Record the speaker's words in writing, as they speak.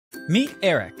Meet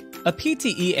Eric, a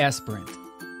PTE aspirant.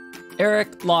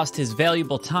 Eric lost his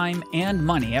valuable time and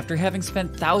money after having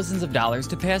spent thousands of dollars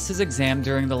to pass his exam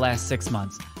during the last 6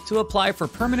 months to apply for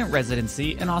permanent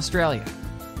residency in Australia.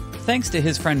 Thanks to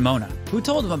his friend Mona, who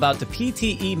told him about the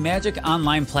PTE Magic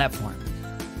online platform.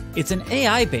 It's an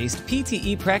AI-based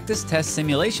PTE practice test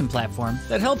simulation platform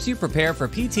that helps you prepare for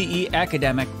PTE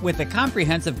Academic with a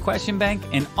comprehensive question bank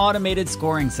and automated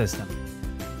scoring system.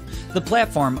 The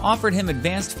platform offered him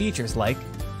advanced features like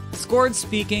scored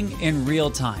speaking in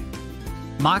real time,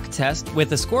 mock test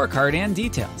with a scorecard and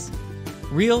details,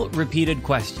 real repeated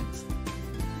questions.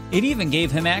 It even gave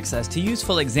him access to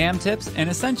useful exam tips and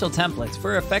essential templates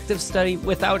for effective study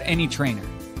without any trainer.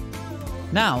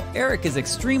 Now, Eric is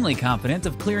extremely confident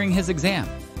of clearing his exam,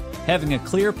 having a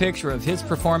clear picture of his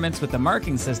performance with a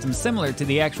marking system similar to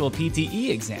the actual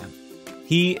PTE exam.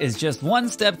 He is just one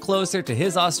step closer to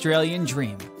his Australian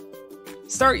dream.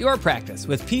 Start your practice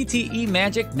with PTE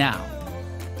Magic now.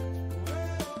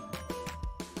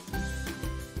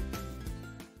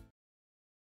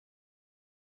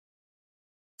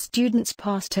 Students'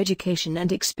 past education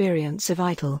and experience are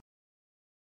vital.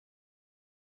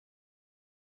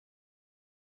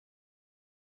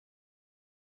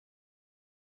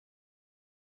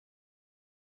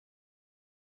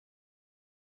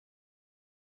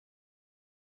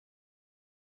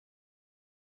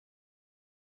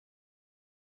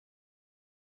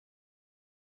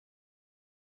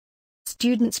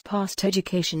 Students' past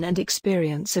education and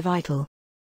experience are vital.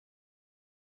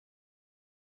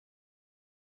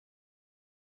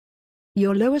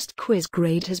 Your lowest quiz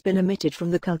grade has been omitted from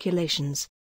the calculations.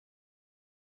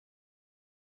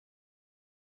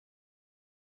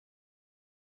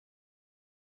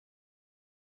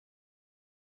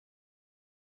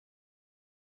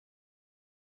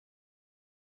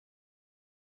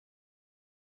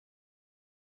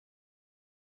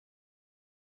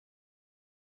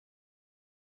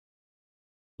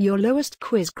 Your lowest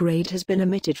quiz grade has been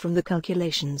omitted from the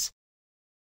calculations.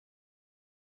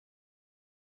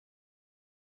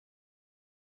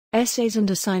 Essays and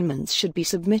assignments should be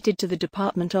submitted to the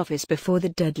department office before the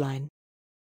deadline.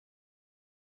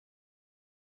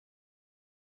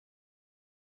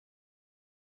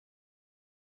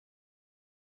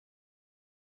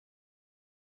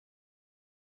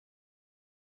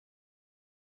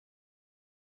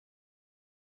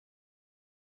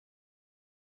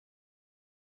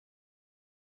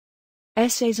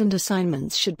 Essays and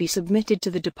assignments should be submitted to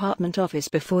the department office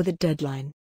before the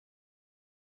deadline.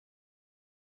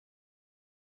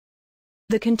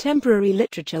 The contemporary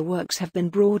literature works have been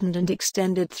broadened and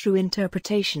extended through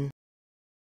interpretation.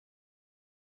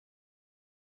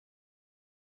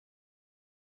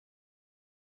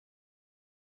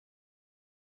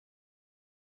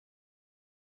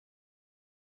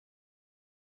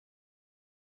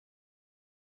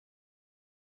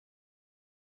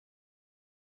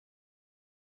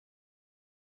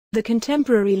 The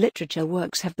contemporary literature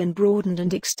works have been broadened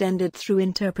and extended through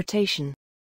interpretation.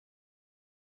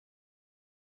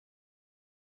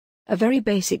 A very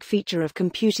basic feature of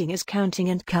computing is counting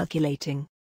and calculating.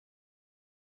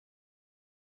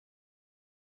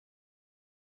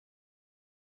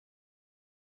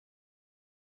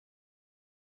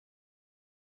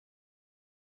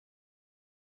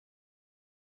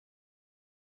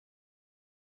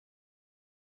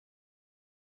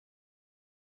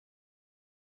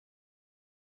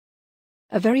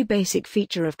 A very basic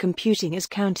feature of computing is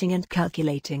counting and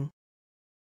calculating.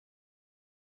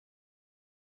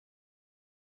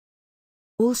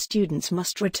 All students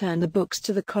must return the books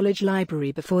to the college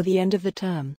library before the end of the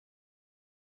term.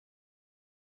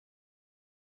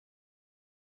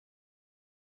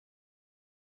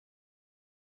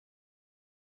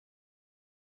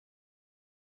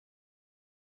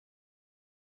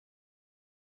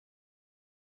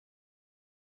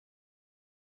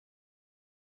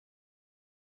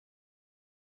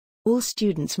 All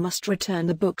students must return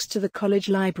the books to the college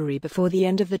library before the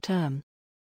end of the term.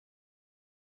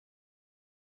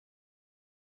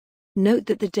 Note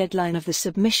that the deadline of the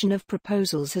submission of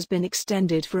proposals has been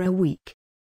extended for a week.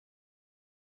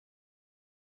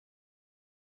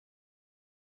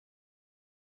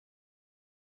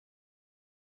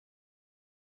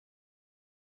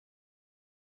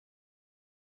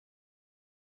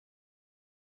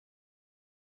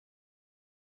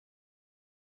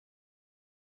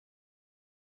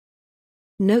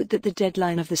 Note that the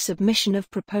deadline of the submission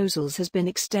of proposals has been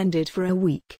extended for a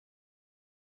week.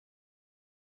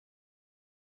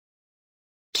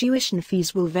 Tuition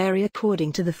fees will vary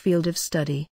according to the field of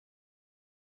study.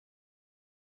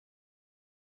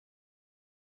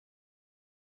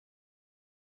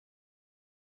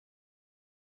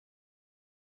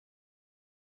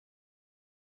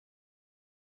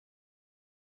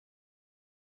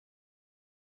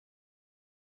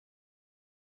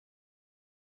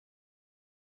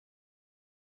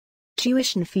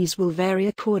 Tuition fees will vary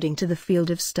according to the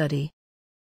field of study.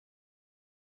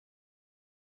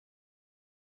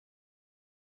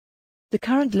 The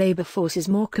current labor force is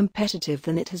more competitive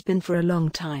than it has been for a long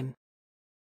time.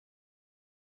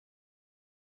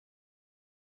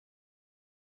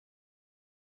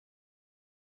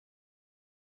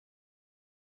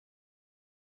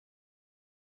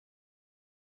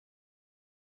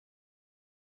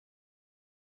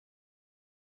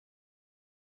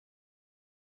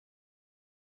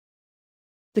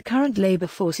 The current labor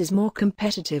force is more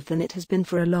competitive than it has been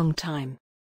for a long time.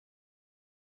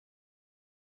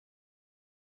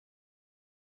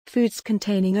 Foods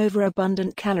containing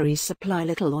overabundant calories supply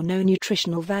little or no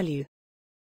nutritional value.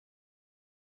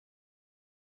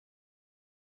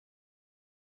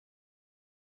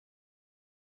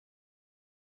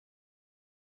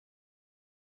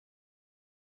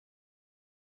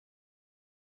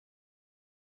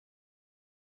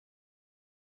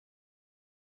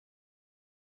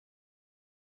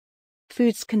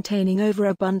 Foods containing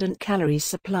overabundant calories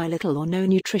supply little or no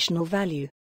nutritional value.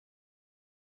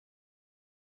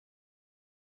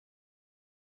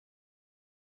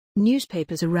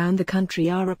 Newspapers around the country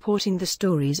are reporting the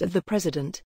stories of the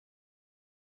president.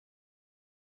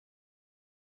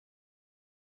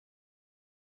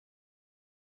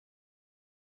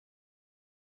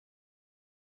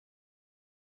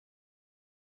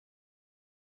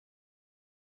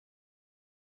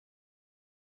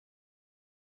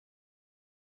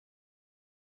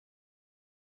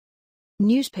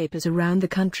 Newspapers around the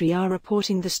country are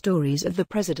reporting the stories of the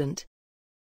president.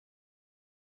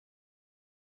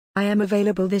 I am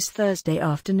available this Thursday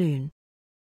afternoon.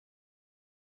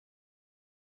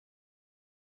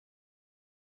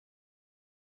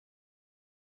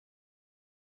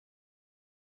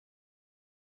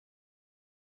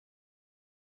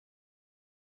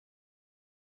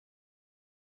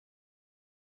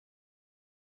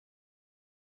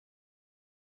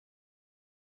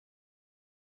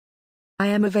 I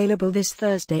am available this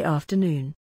Thursday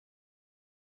afternoon.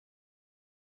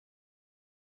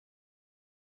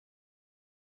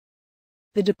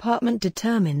 The department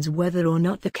determines whether or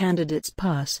not the candidates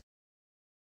pass.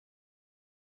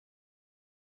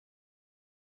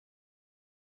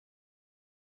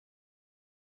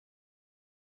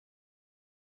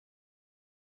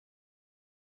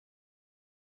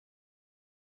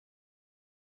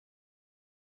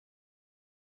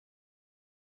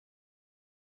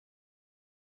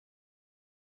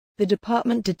 The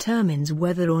department determines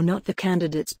whether or not the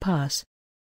candidates pass.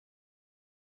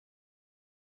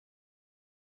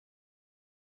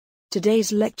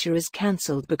 Today's lecture is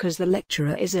cancelled because the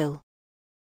lecturer is ill.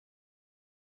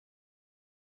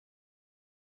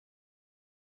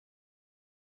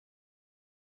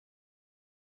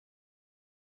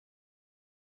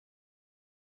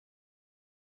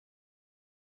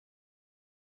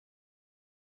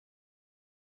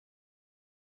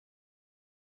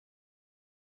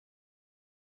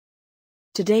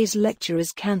 Today's lecture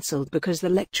is cancelled because the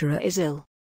lecturer is ill.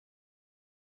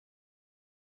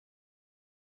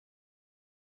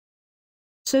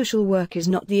 Social work is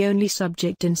not the only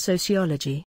subject in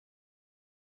sociology.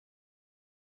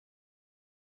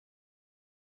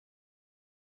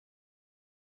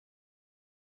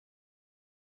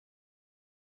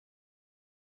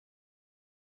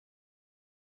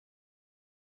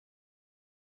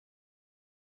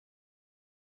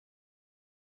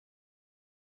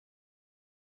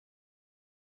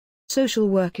 Social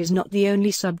work is not the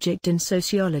only subject in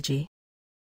sociology.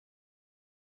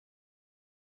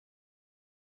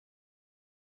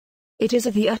 It is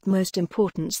of the utmost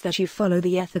importance that you follow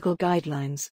the ethical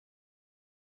guidelines.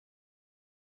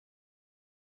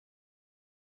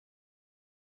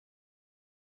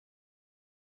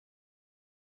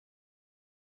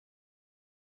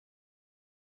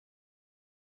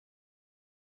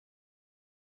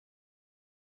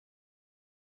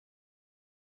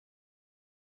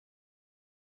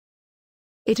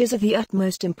 It is of the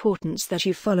utmost importance that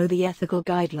you follow the ethical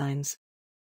guidelines.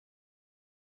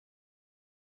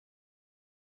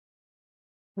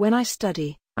 When I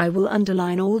study, I will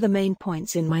underline all the main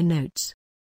points in my notes.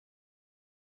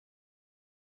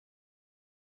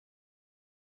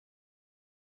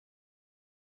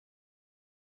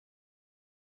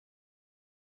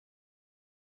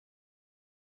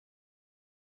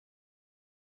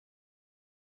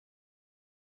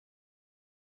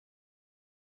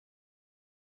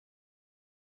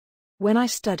 When I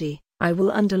study, I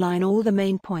will underline all the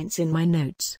main points in my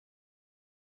notes.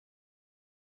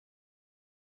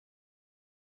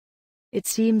 It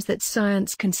seems that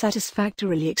science can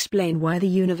satisfactorily explain why the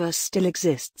universe still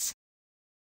exists.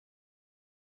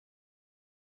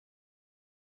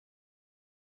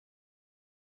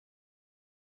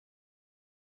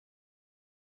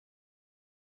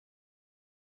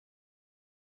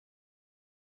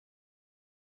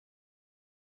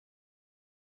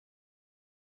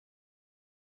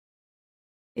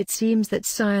 It seems that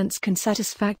science can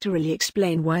satisfactorily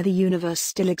explain why the universe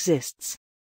still exists.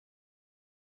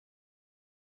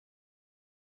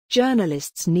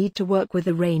 Journalists need to work with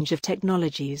a range of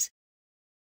technologies.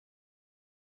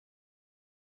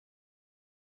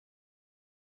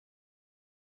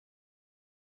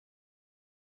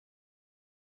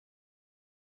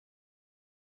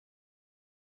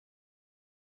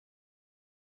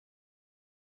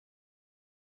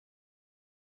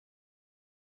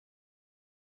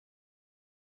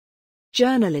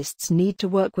 Journalists need to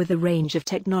work with a range of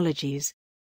technologies.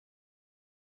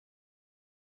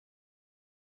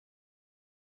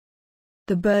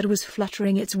 The bird was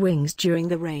fluttering its wings during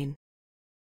the rain.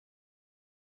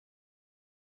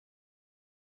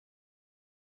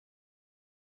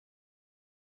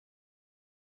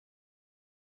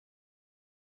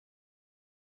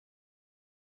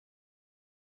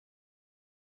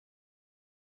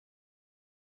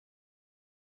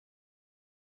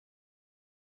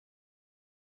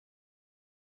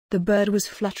 The bird was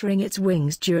fluttering its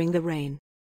wings during the rain.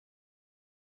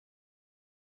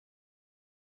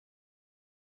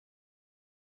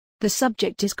 The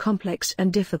subject is complex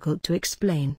and difficult to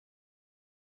explain.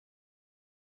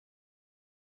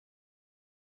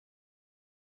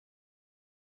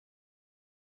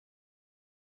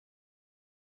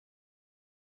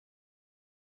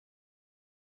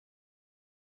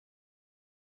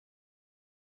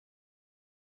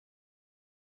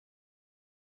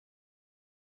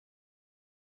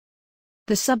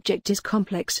 The subject is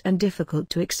complex and difficult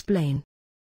to explain.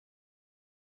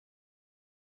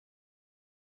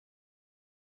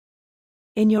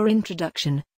 In your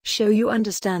introduction, show you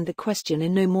understand the question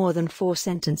in no more than 4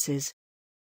 sentences.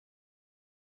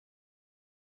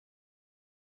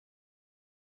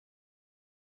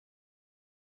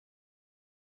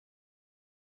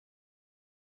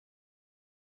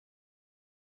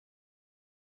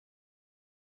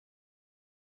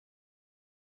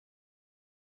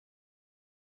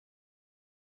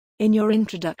 In your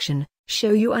introduction,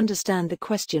 show you understand the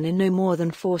question in no more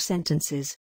than 4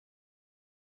 sentences.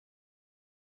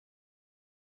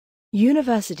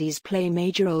 Universities play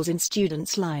major roles in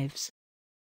students' lives.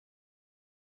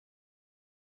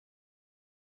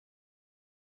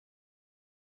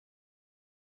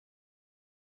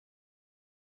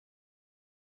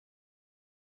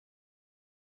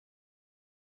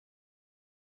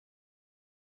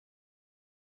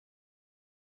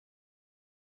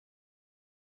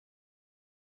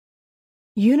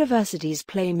 Universities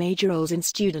play major roles in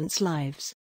students'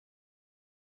 lives.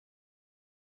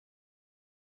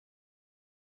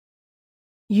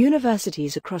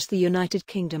 Universities across the United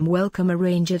Kingdom welcome a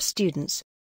range of students.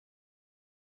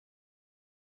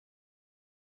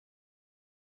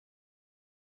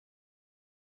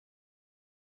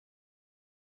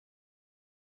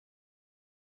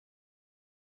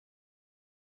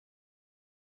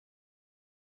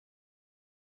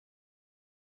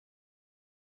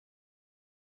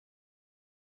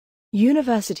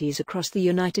 Universities across the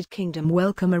United Kingdom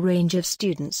welcome a range of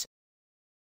students.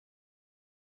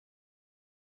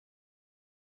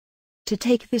 To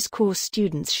take this course,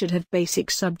 students should have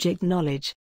basic subject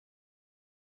knowledge.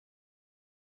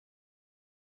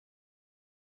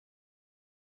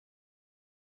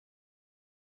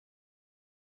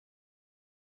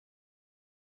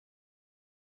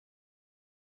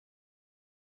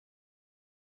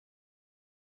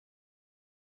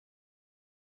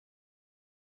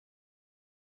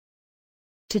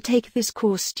 To take this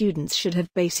course, students should have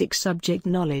basic subject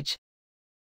knowledge.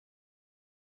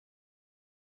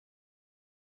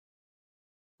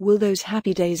 Will those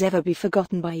happy days ever be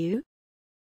forgotten by you?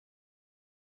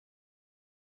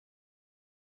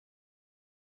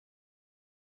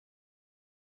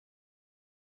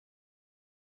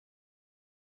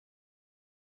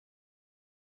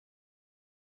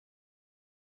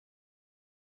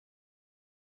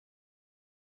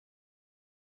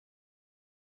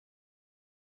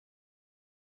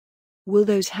 Will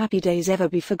those happy days ever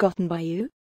be forgotten by you?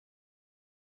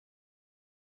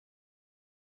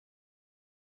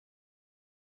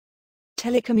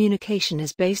 Telecommunication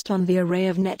is based on the array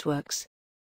of networks.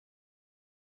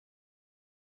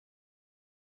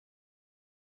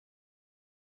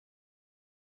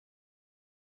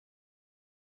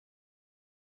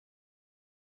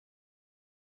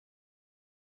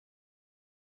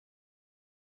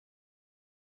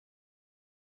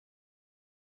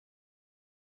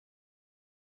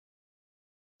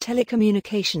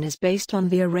 Telecommunication is based on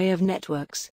the array of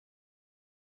networks.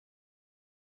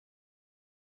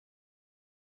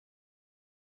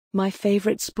 My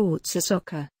favorite sports are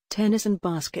soccer, tennis and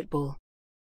basketball.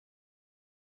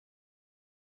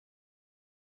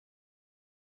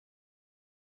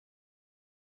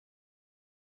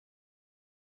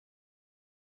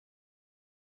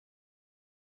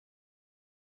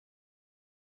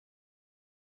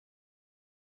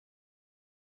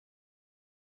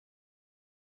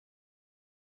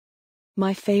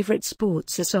 My favorite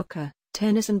sports are soccer,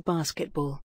 tennis and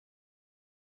basketball.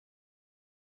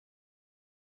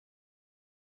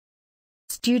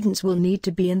 Students will need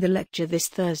to be in the lecture this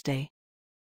Thursday.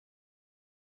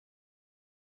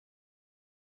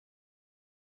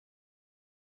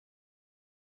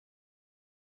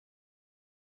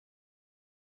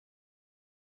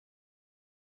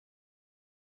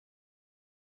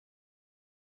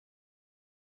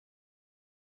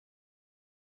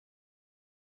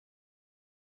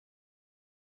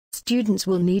 Students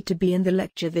will need to be in the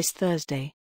lecture this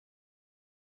Thursday.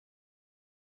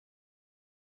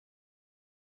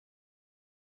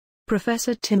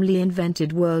 Professor Tim Lee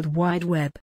invented World Wide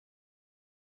Web.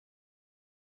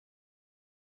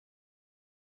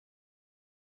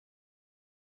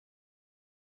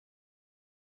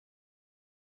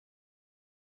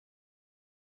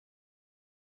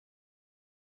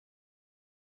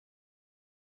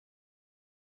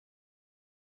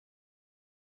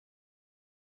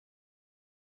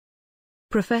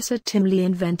 Professor Tim Lee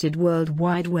invented World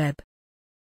Wide Web.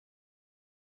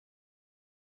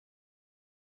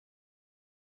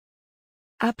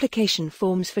 Application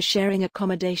forms for sharing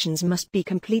accommodations must be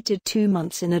completed 2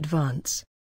 months in advance.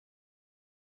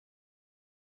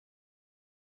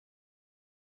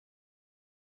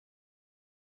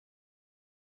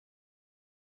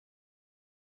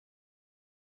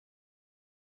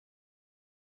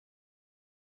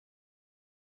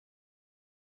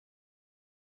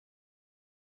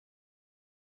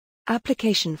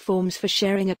 Application forms for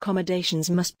sharing accommodations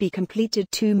must be completed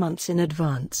 2 months in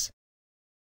advance.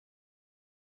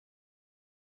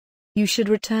 You should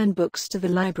return books to the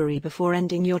library before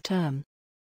ending your term.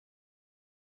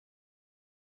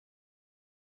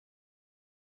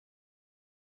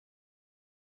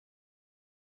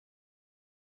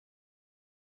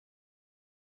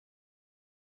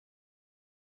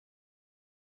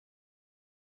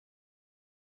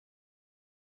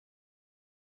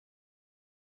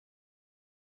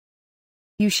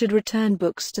 You should return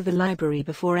books to the library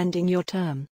before ending your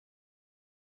term.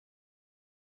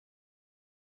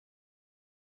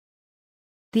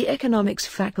 The Economics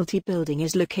Faculty Building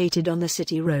is located on the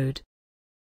City Road.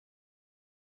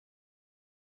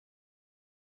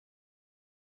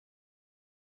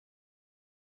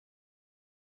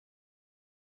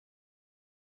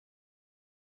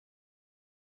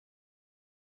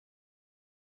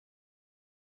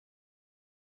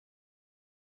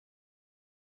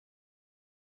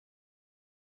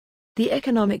 The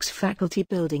Economics Faculty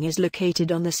Building is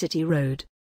located on the City Road.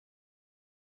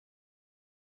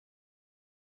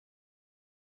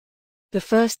 The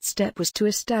first step was to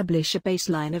establish a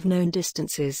baseline of known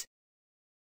distances.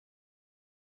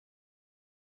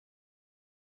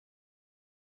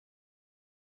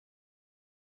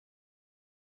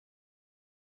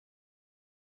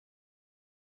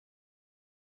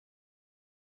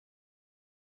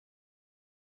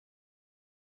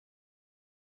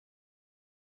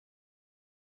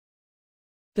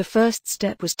 The first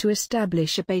step was to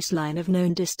establish a baseline of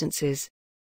known distances.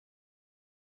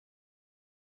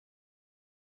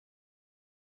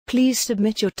 Please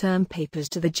submit your term papers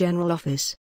to the General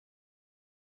Office.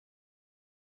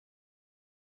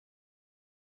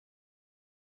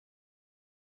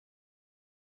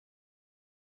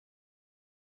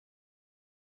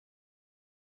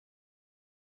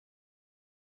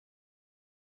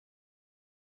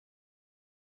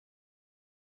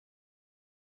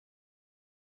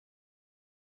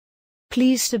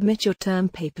 Please submit your term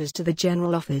papers to the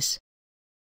General Office.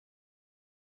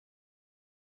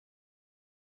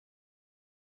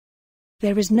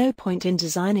 There is no point in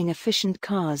designing efficient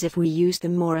cars if we use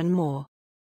them more and more.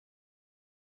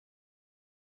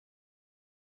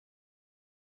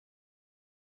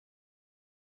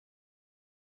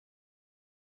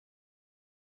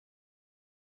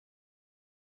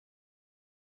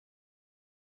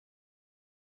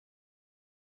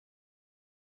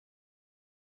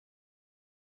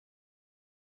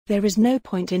 There is no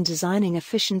point in designing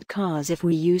efficient cars if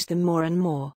we use them more and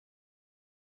more.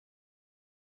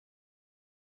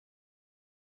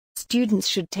 Students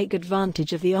should take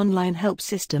advantage of the online help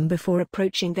system before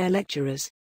approaching their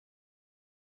lecturers.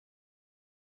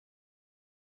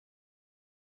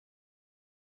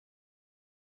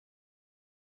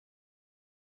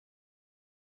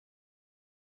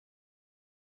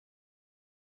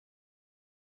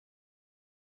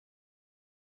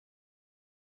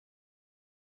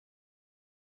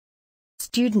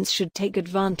 Students should take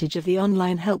advantage of the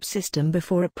online help system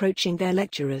before approaching their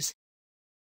lecturers.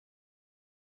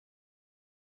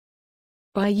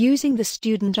 By using the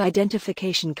student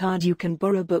identification card, you can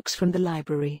borrow books from the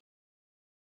library.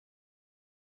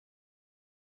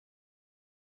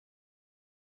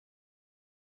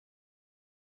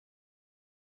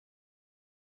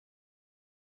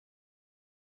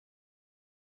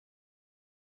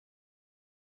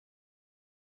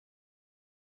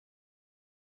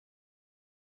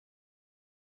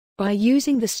 By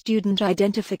using the student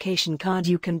identification card,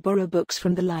 you can borrow books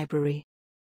from the library.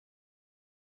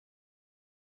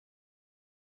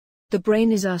 The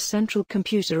brain is our central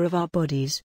computer of our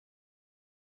bodies.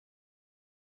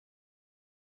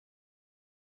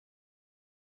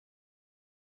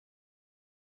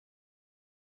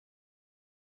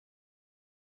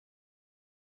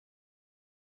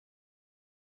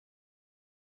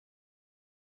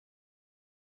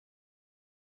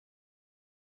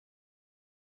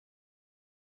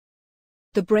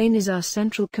 The brain is our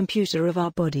central computer of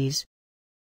our bodies.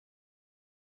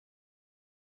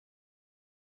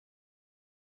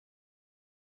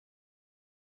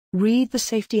 Read the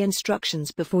safety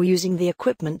instructions before using the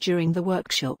equipment during the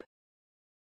workshop.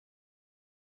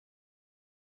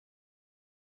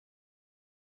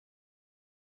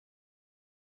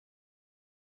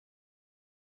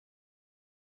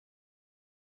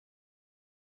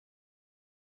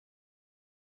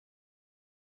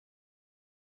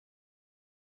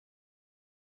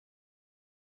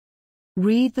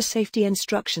 Read the safety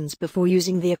instructions before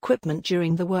using the equipment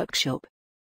during the workshop.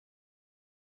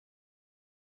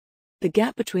 The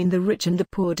gap between the rich and the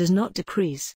poor does not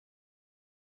decrease.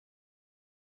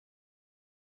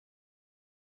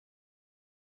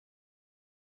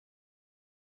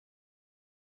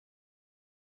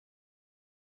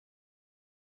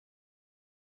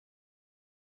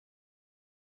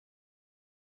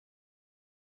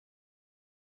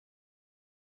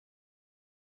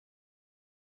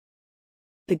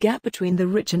 The gap between the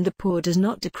rich and the poor does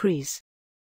not decrease.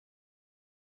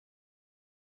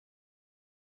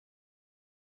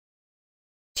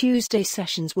 Tuesday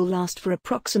sessions will last for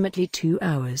approximately 2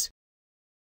 hours.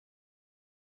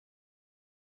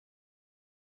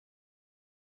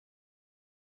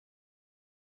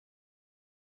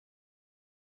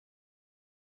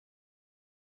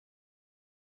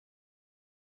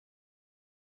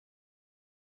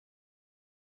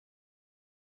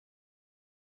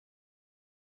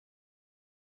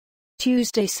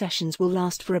 Tuesday sessions will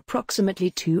last for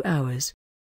approximately 2 hours.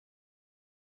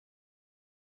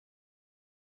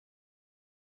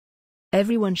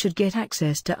 Everyone should get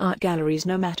access to art galleries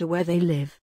no matter where they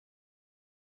live.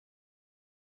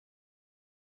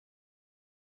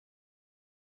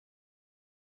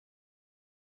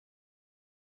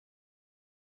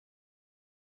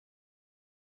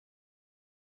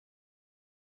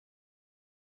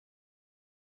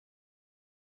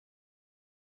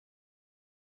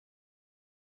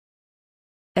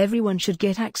 Everyone should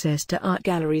get access to art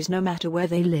galleries no matter where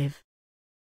they live.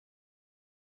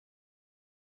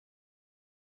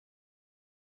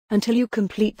 Until you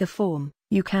complete the form,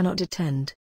 you cannot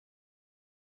attend.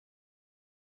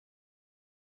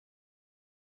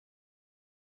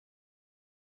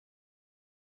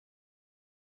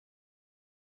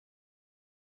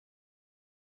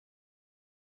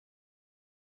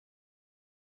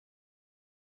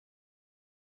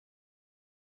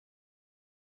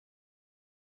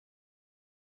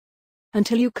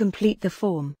 Until you complete the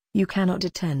form, you cannot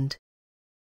attend.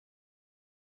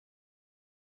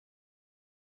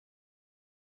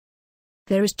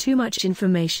 There is too much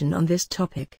information on this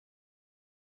topic.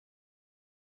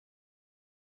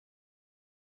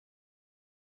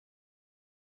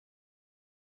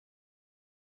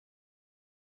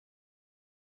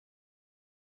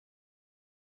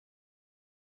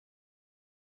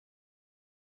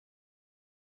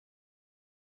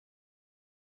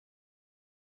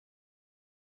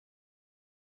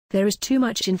 There is too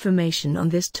much information on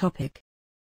this topic.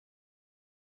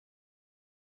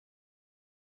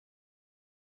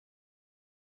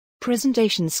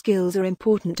 Presentation skills are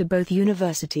important to both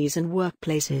universities and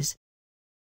workplaces.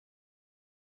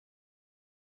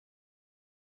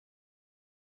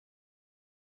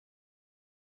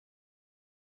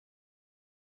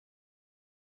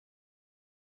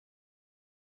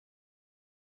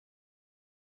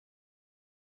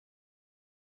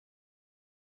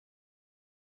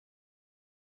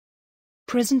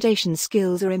 Presentation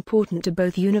skills are important to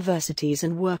both universities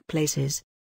and workplaces.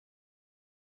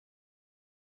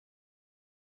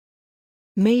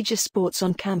 Major sports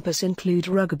on campus include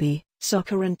rugby,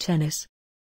 soccer and tennis.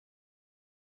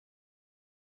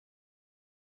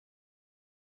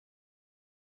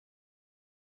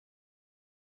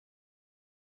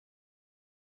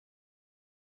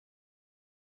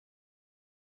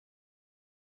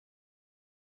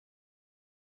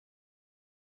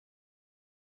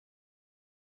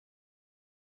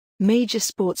 Major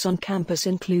sports on campus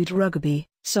include rugby,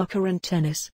 soccer and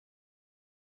tennis.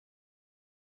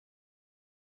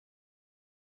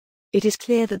 It is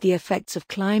clear that the effects of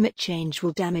climate change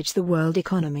will damage the world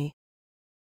economy.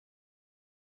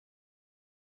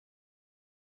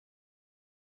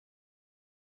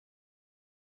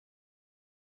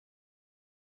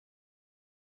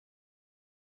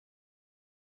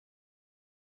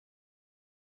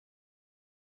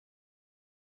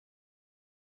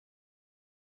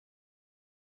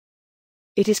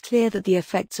 It is clear that the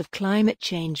effects of climate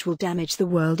change will damage the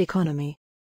world economy.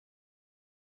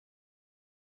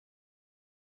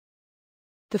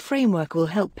 The framework will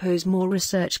help pose more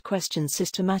research questions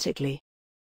systematically.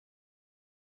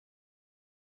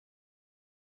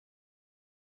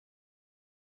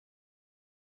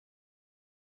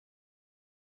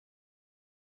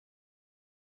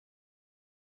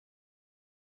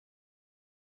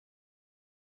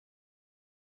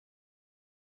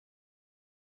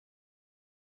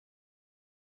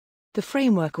 The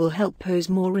framework will help pose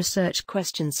more research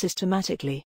questions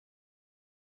systematically.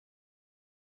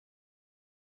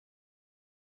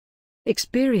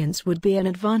 Experience would be an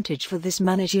advantage for this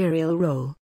managerial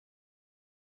role.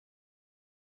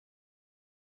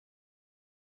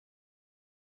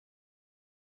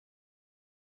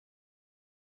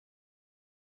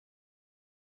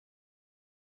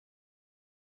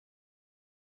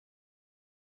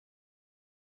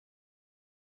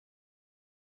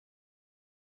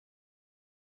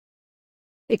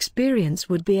 Experience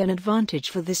would be an advantage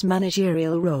for this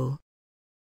managerial role.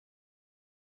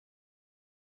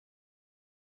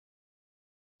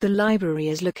 The library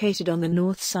is located on the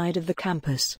north side of the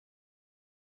campus.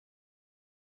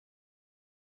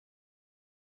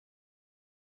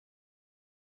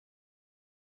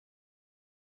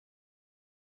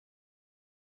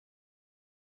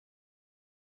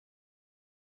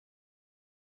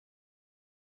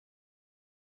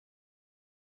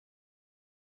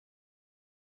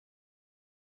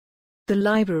 The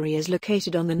library is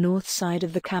located on the north side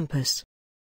of the campus.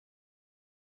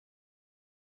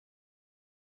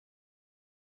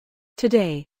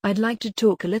 Today, I'd like to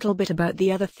talk a little bit about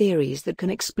the other theories that can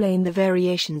explain the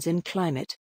variations in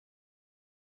climate.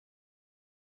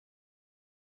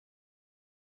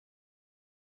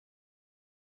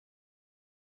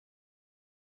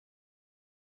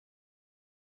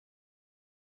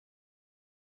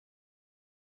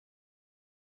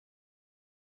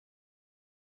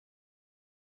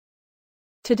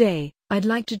 Today, I'd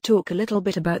like to talk a little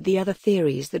bit about the other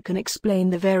theories that can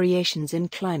explain the variations in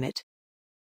climate.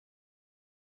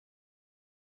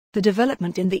 The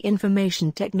development in the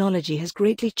information technology has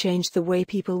greatly changed the way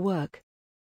people work.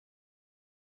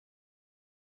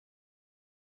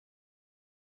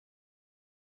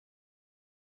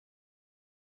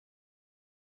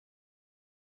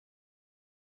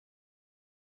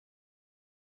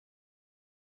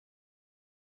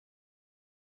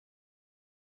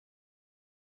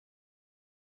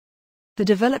 The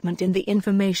development in the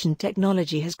information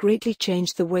technology has greatly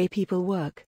changed the way people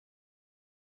work.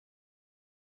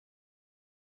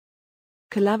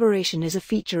 Collaboration is a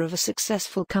feature of a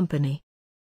successful company.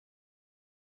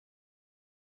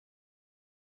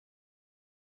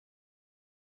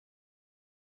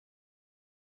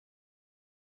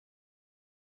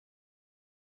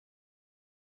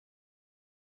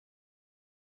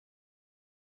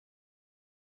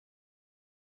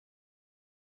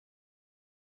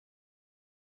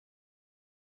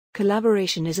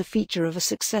 Collaboration is a feature of a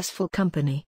successful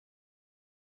company.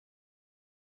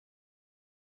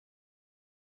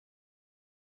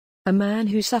 A man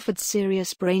who suffered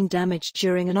serious brain damage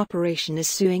during an operation is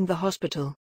suing the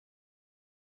hospital.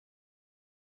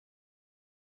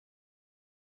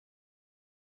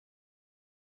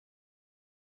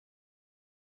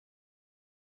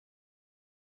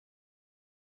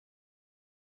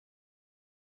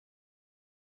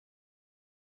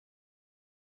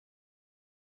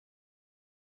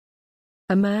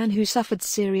 A man who suffered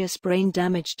serious brain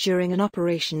damage during an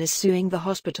operation is suing the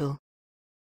hospital.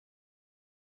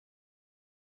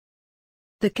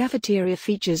 The cafeteria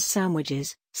features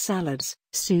sandwiches, salads,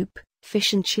 soup,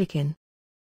 fish and chicken.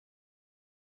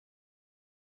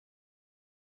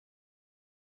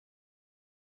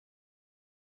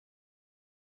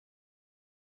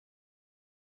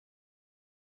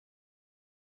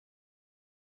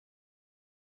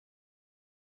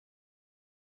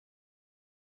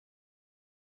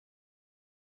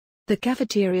 The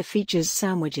cafeteria features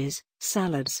sandwiches,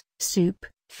 salads, soup,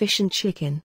 fish and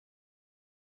chicken.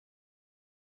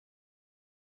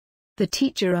 The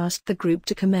teacher asked the group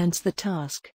to commence the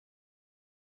task.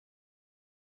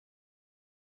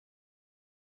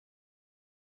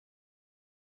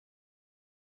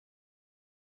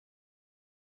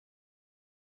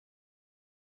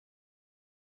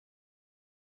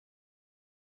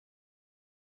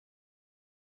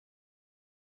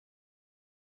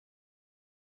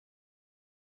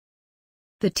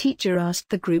 The teacher asked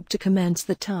the group to commence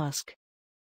the task.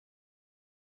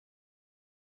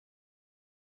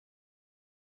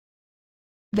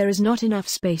 There is not enough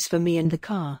space for me in the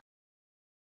car.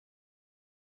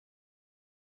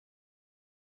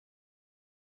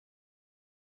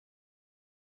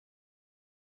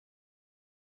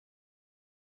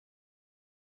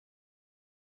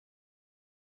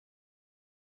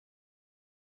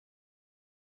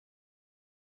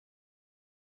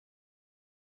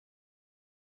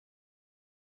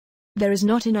 There is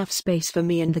not enough space for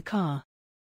me in the car.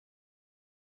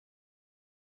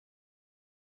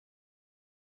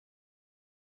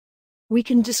 We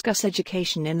can discuss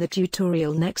education in the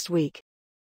tutorial next week.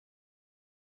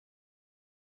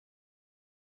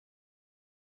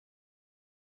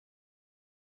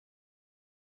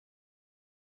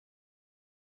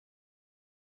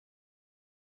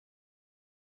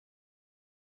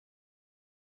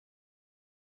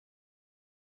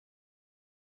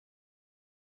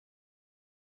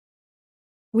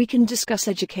 We can discuss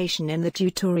education in the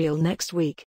tutorial next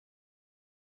week.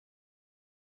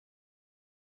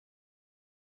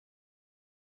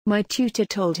 My tutor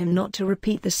told him not to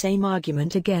repeat the same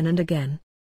argument again and again.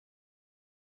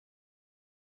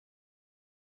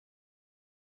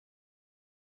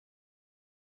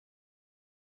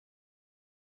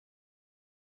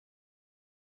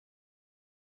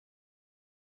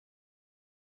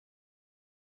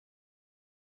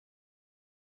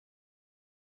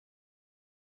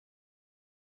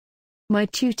 My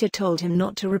tutor told him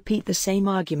not to repeat the same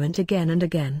argument again and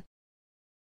again.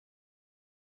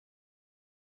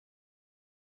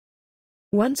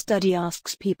 One study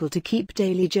asks people to keep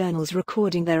daily journals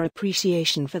recording their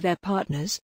appreciation for their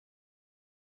partners.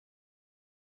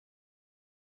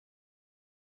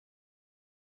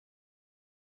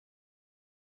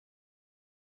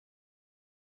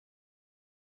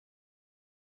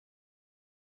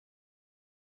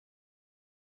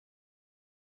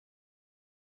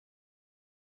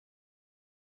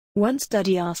 One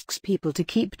study asks people to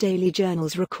keep daily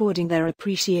journals recording their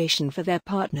appreciation for their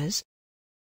partners.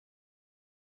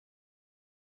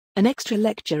 An extra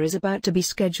lecture is about to be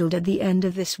scheduled at the end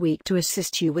of this week to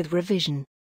assist you with revision.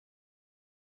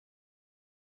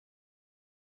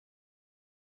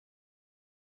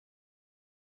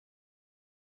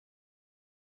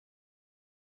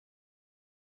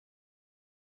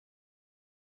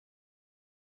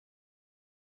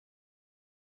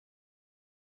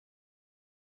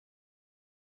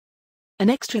 An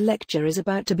extra lecture is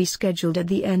about to be scheduled at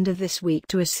the end of this week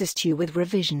to assist you with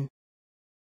revision.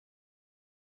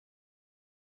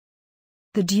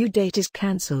 The due date is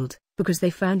cancelled, because they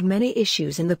found many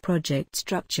issues in the project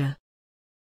structure.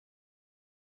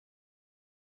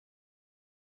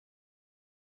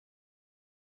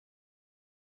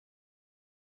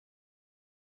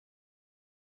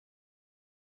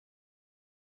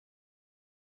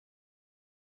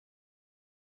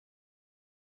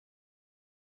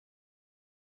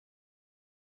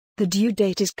 The due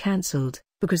date is cancelled,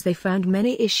 because they found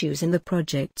many issues in the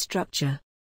project structure.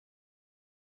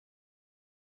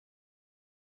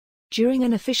 During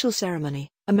an official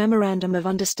ceremony, a memorandum of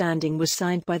understanding was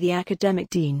signed by the academic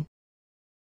dean.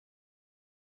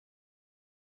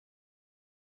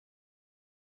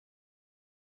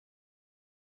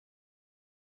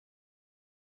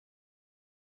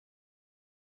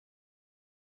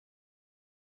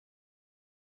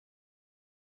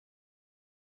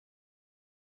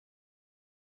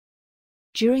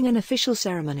 During an official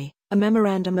ceremony, a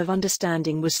memorandum of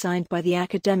understanding was signed by the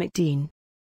academic dean.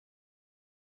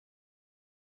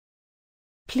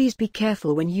 Please be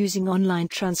careful when using online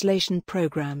translation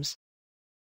programs.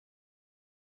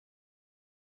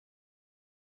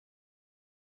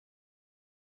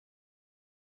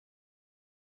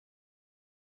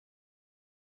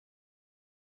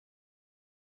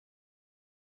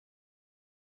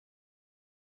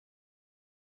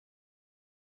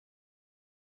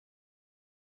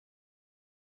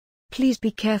 Please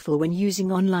be careful when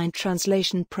using online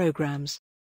translation programs.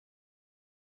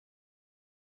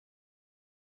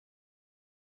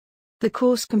 The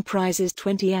course comprises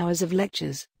 20 hours of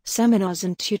lectures, seminars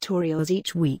and tutorials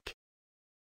each week.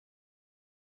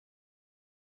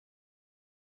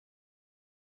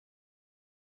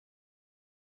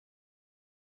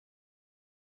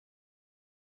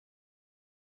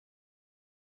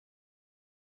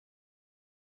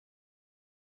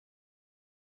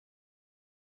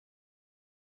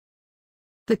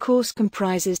 The course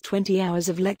comprises 20 hours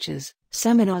of lectures,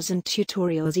 seminars and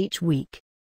tutorials each week.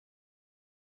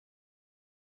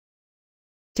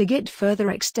 To get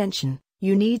further extension,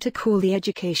 you need to call the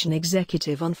education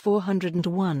executive on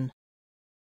 401.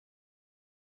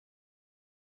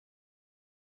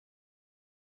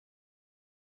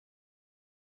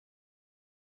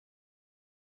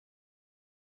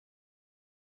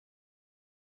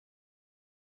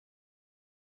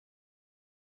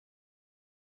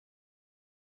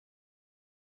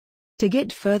 To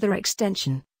get further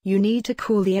extension, you need to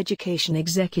call the education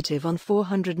executive on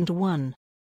 401.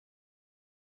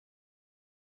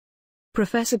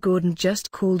 Professor Gordon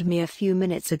just called me a few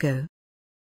minutes ago.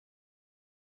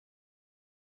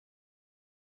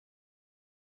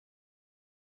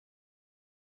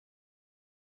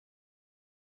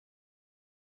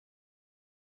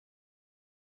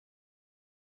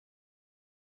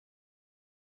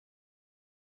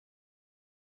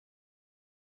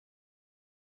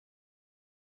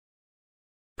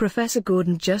 Professor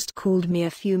Gordon just called me a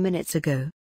few minutes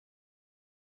ago.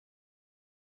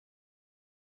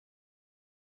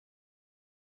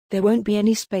 There won't be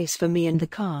any space for me in the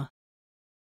car.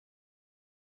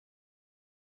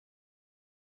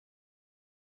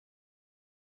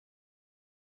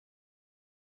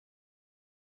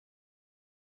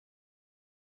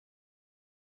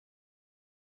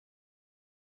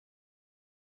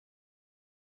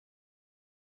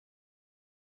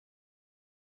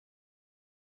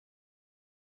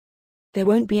 There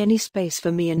won't be any space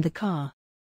for me in the car.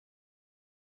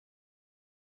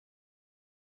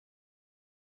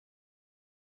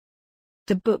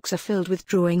 The books are filled with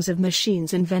drawings of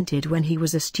machines invented when he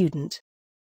was a student.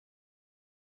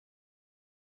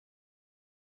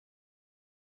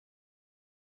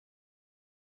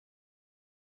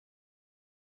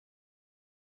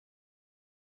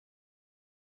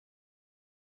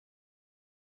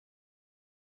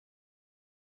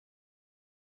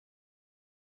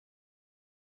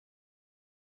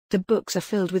 The books are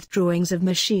filled with drawings of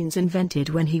machines invented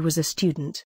when he was a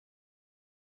student.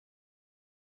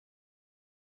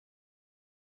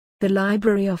 The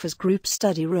library offers group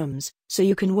study rooms, so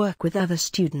you can work with other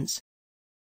students.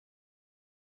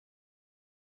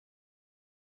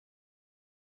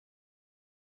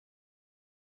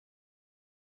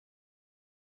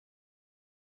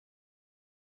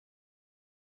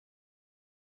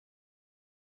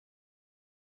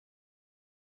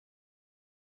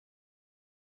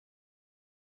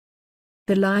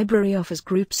 The library offers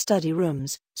group study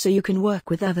rooms, so you can work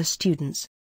with other students.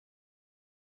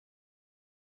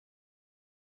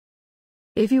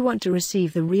 If you want to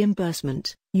receive the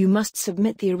reimbursement, you must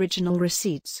submit the original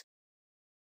receipts.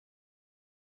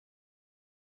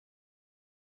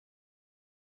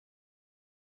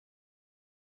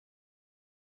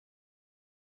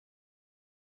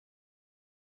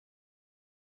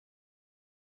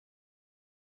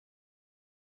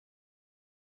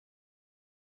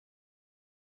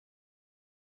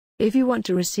 If you want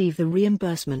to receive the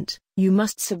reimbursement, you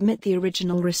must submit the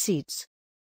original receipts.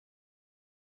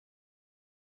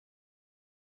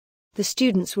 The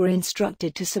students were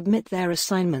instructed to submit their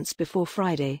assignments before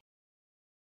Friday.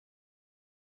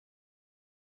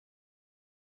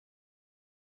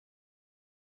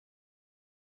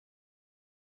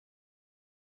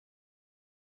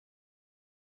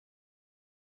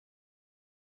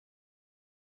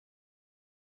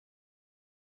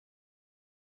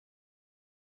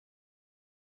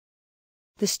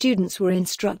 The students were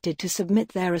instructed to submit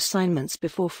their assignments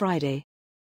before Friday.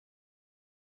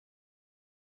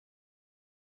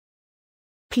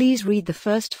 Please read the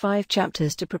first 5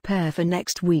 chapters to prepare for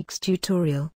next week's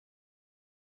tutorial.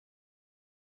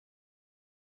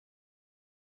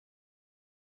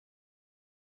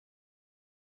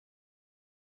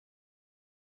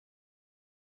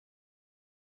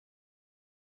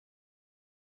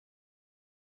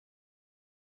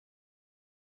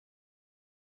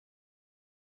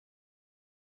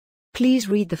 Please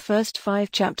read the first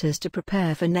 5 chapters to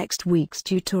prepare for next week's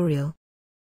tutorial.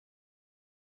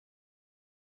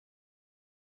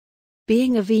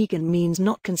 Being a vegan means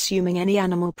not consuming any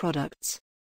animal products.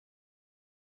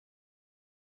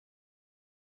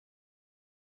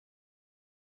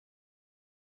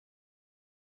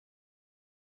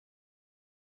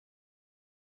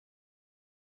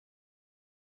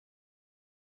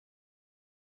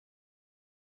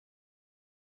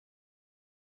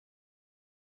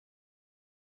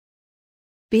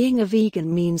 Being a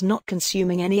vegan means not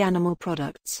consuming any animal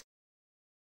products.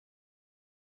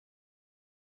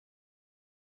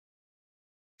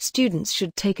 Students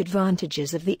should take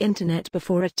advantages of the internet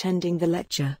before attending the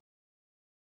lecture.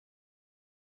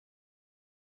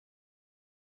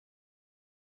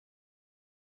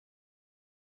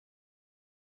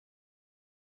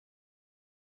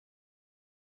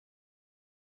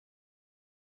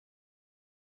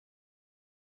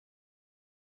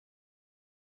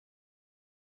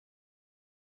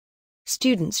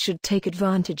 Students should take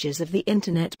advantages of the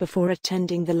internet before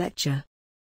attending the lecture.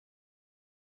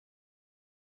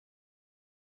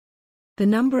 The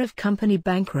number of company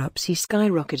bankruptcy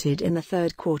skyrocketed in the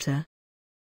third quarter.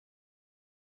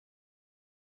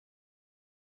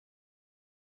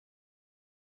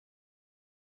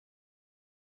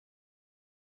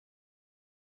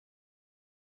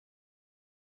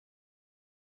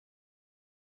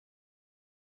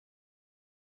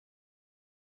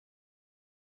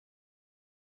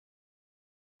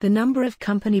 The number of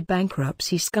company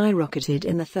bankruptcy skyrocketed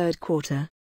in the third quarter.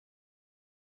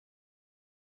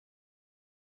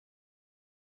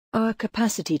 Our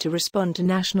capacity to respond to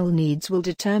national needs will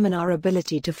determine our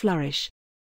ability to flourish.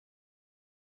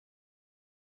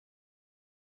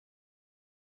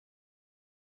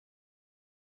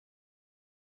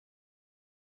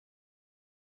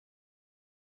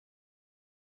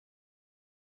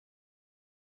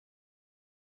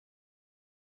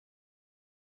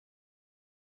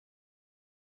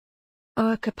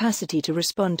 Our capacity to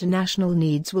respond to national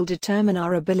needs will determine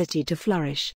our ability to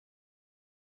flourish.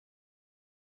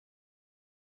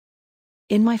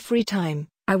 In my free time,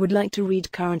 I would like to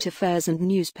read current affairs and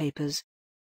newspapers.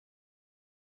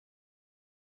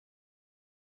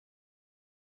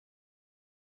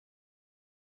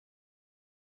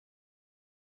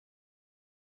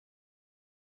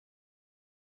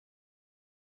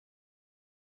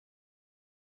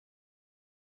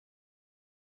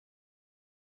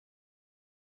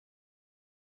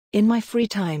 In my free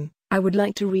time, I would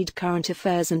like to read current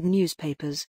affairs and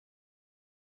newspapers.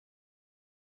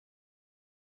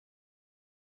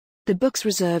 The books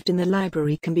reserved in the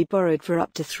library can be borrowed for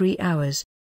up to 3 hours.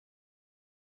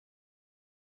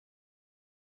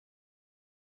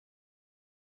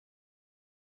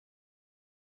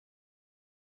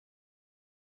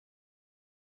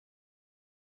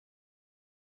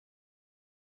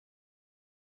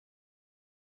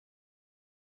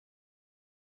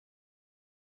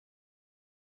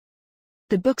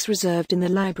 The books reserved in the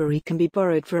library can be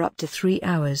borrowed for up to 3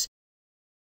 hours.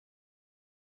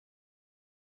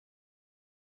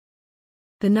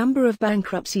 The number of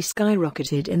bankruptcies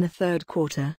skyrocketed in the third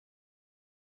quarter.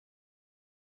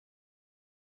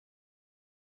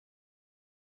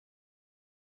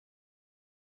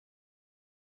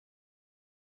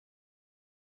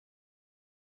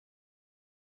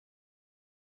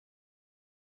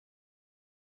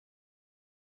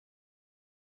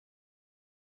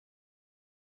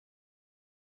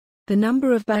 The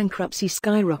number of bankruptcies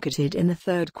skyrocketed in the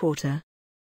third quarter.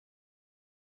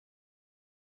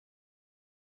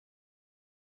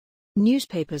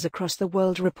 Newspapers across the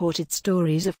world reported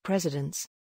stories of presidents.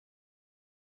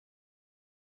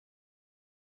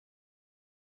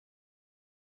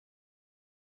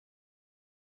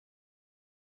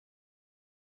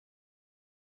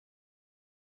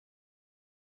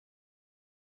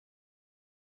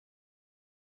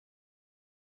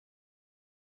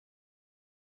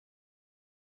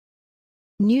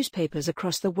 Newspapers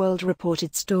across the world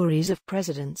reported stories of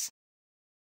presidents.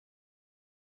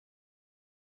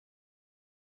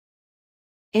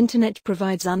 Internet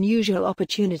provides unusual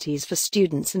opportunities for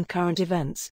students and current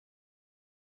events.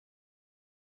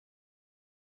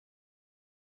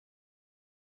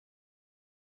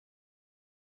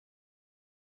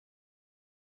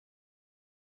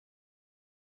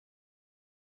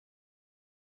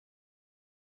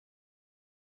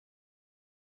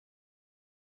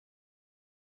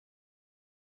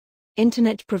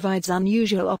 Internet provides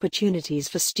unusual opportunities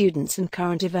for students and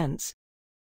current events.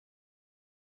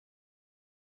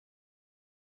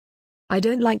 I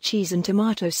don't like cheese and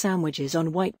tomato sandwiches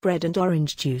on white bread and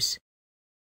orange juice.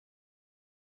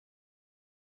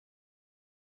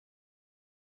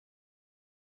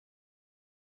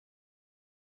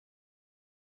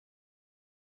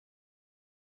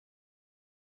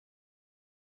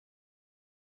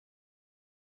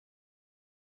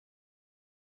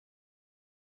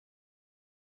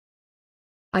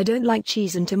 I don't like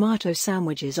cheese and tomato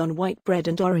sandwiches on white bread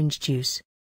and orange juice.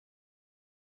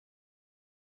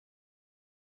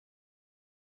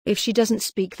 If she doesn't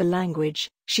speak the language,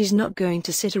 she's not going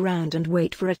to sit around and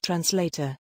wait for a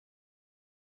translator.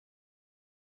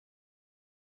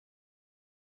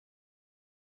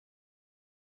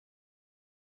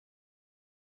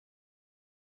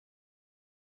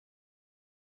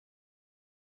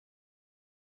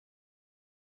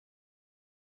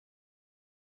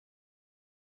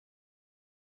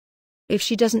 If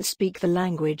she doesn't speak the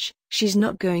language, she's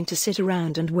not going to sit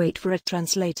around and wait for a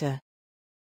translator.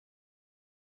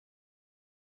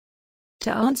 To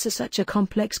answer such a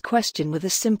complex question with a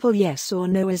simple yes or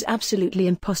no is absolutely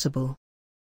impossible.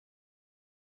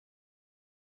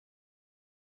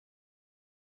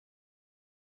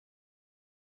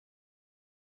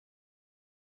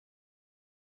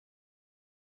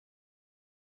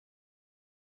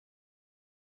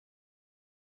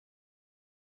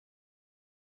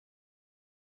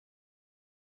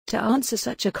 To answer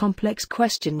such a complex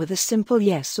question with a simple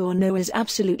yes or no is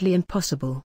absolutely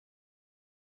impossible.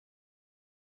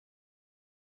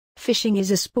 Fishing is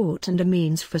a sport and a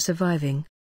means for surviving.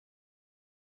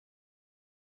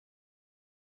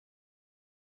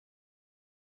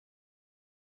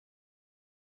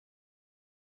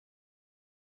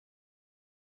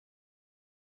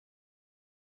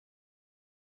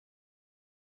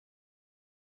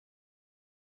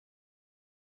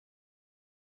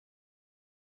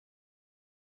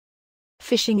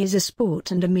 Fishing is a sport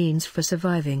and a means for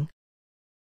surviving.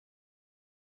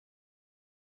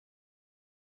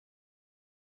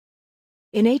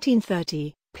 In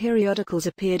 1830, periodicals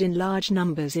appeared in large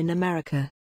numbers in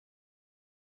America.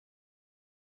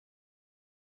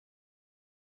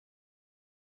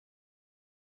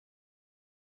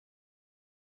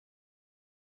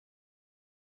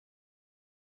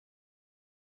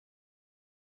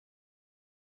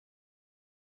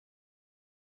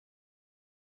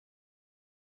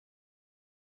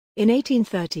 In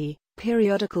 1830,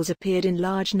 periodicals appeared in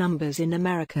large numbers in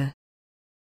America.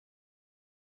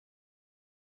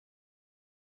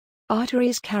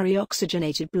 Arteries carry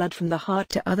oxygenated blood from the heart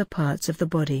to other parts of the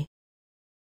body.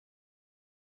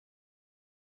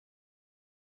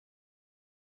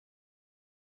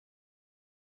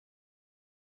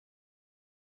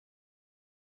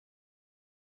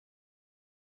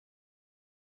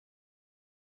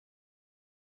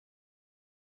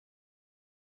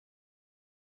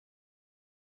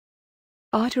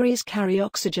 Arteries carry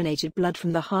oxygenated blood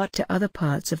from the heart to other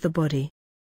parts of the body.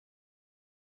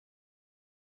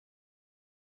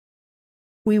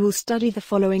 We will study the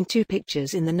following two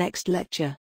pictures in the next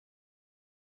lecture.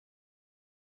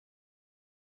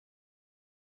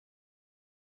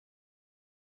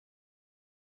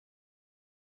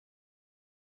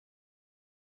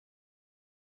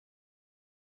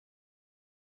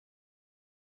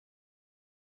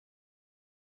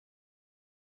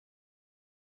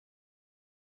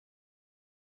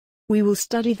 We will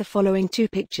study the following two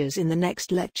pictures in the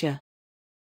next lecture.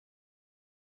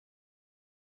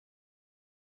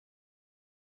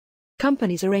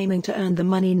 Companies are aiming to earn the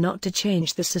money, not to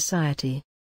change the society.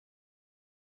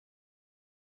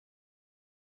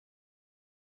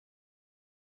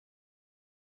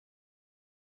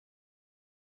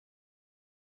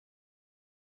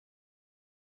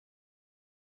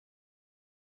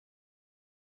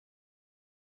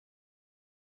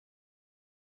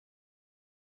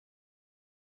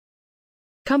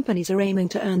 Companies are aiming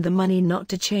to earn the money, not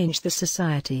to change the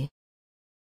society.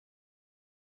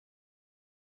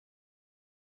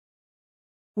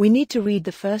 We need to read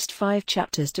the first 5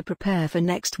 chapters to prepare for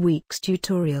next week's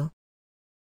tutorial.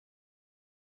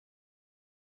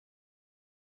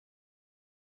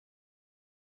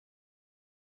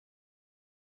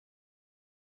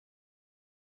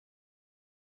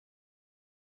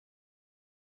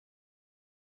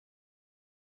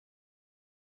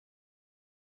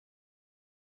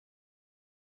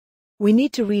 We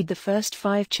need to read the first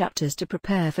 5 chapters to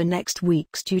prepare for next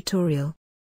week's tutorial.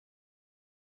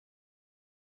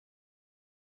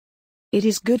 It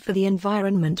is good for the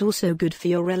environment, also good for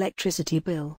your electricity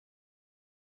bill.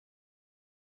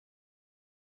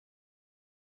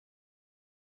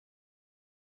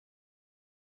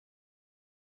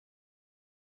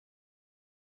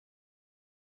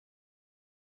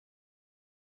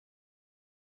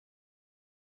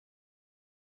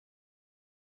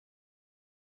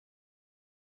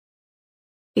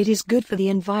 It is good for the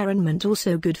environment,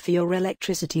 also good for your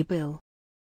electricity bill.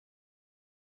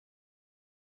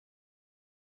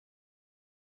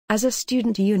 As a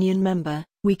student union member,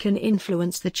 we can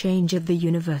influence the change of the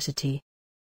university.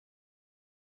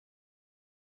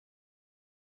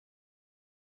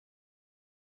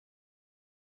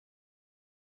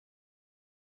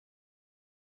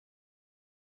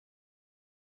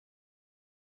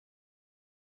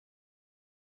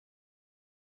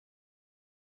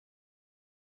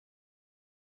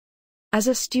 As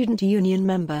a student union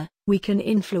member, we can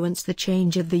influence the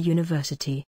change of the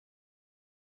university.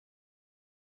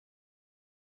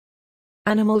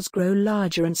 Animals grow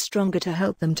larger and stronger to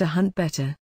help them to hunt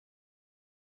better.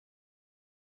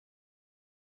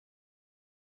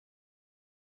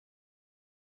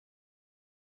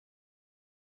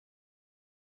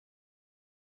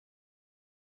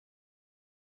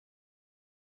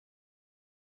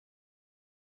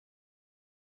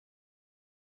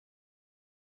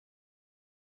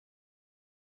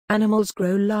 Animals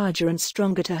grow larger and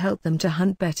stronger to help them to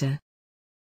hunt better.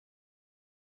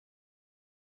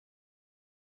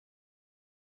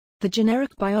 The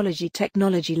Generic Biology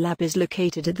Technology Lab is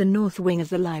located at the north wing of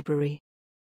the library.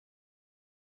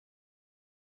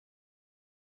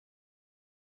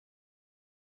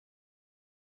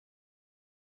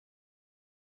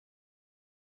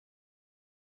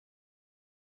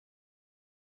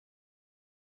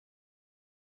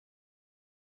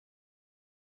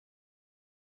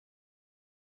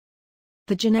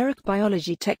 The Generic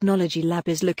Biology Technology Lab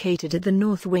is located at the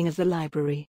north wing of the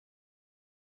library.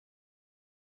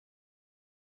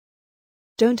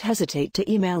 Don't hesitate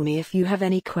to email me if you have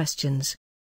any questions.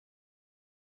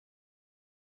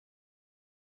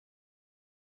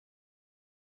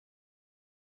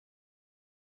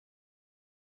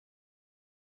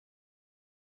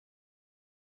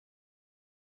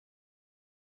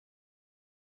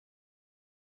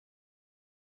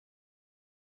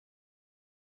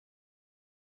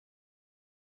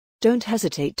 Don't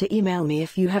hesitate to email me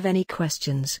if you have any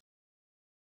questions.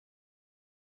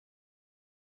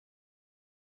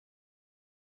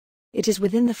 It is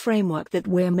within the framework that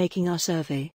we're making our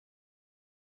survey.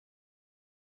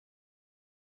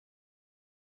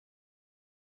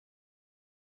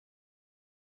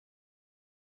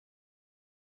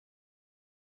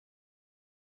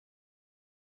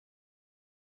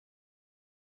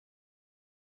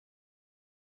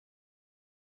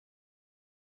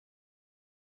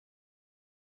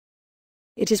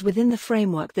 It is within the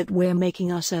framework that we're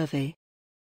making our survey.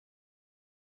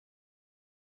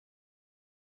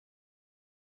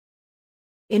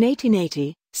 In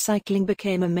 1880, cycling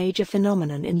became a major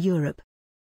phenomenon in Europe.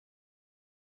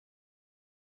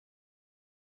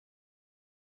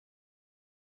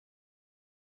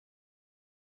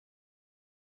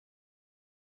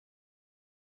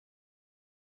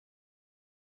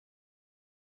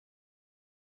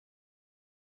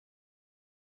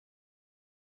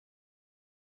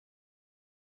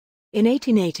 In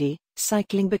 1880,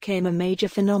 cycling became a major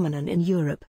phenomenon in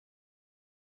Europe.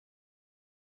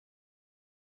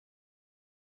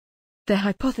 The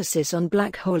hypothesis on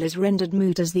black hole is rendered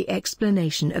moot as the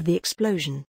explanation of the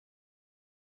explosion.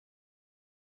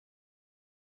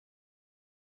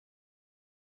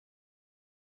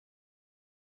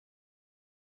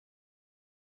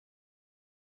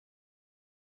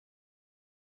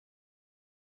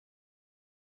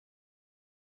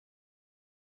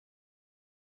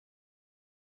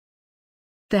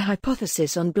 The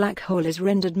hypothesis on black hole is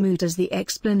rendered moot as the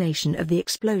explanation of the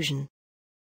explosion.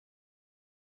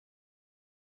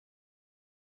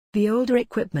 The older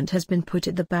equipment has been put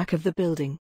at the back of the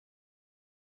building.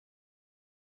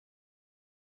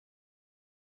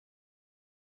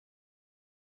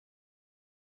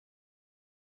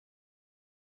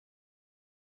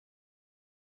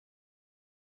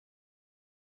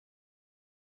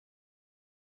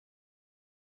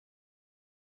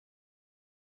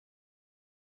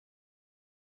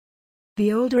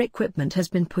 The older equipment has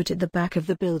been put at the back of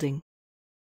the building.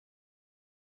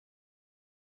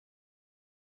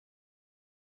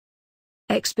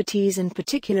 Expertise in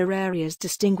particular areas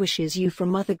distinguishes you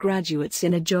from other graduates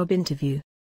in a job interview.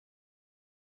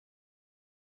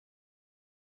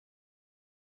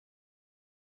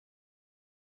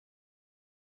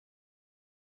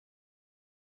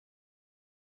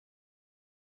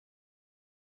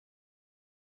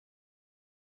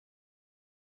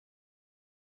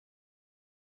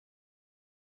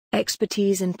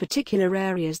 Expertise in particular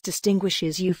areas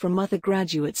distinguishes you from other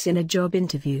graduates in a job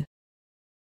interview.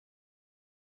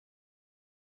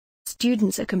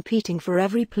 Students are competing for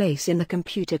every place in the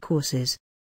computer courses.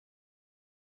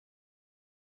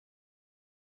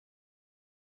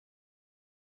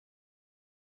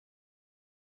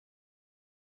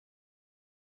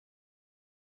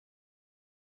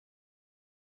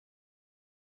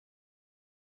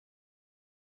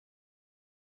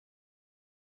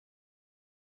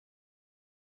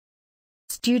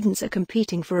 Students are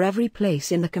competing for every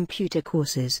place in the computer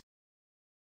courses.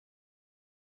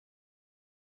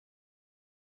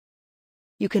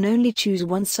 You can only choose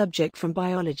one subject from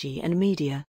biology and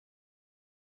media.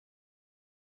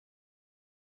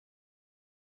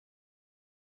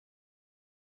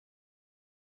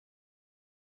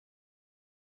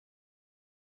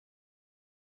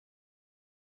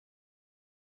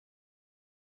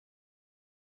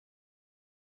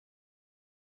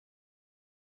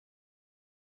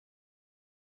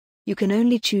 You can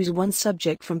only choose one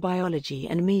subject from biology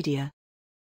and media.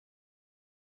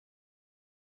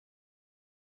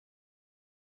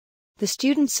 The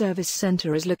Student Service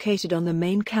Center is located on the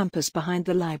main campus behind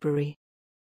the library.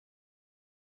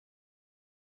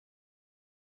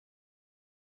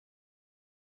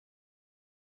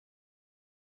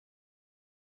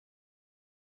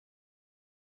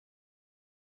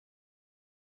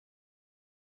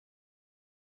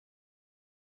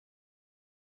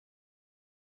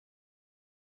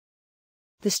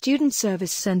 The Student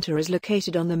Service Center is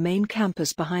located on the main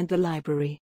campus behind the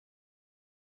library.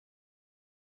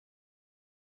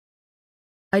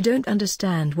 I don't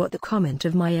understand what the comment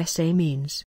of my essay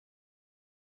means.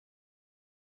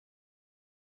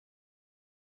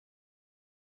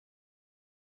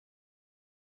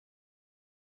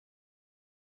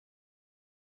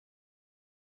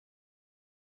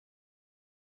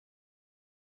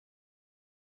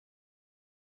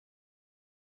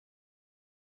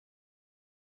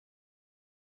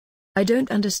 I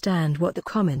don't understand what the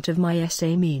comment of my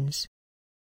essay means.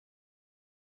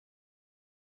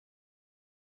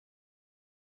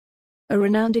 A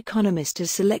renowned economist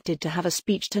is selected to have a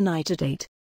speech tonight at 8.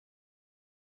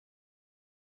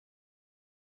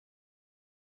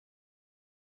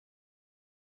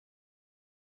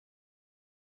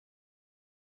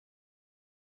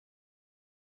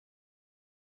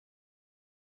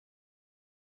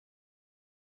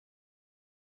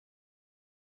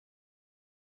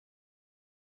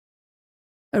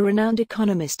 A renowned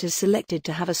economist is selected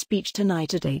to have a speech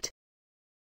tonight at 8.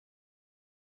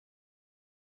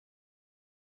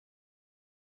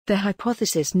 The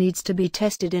hypothesis needs to be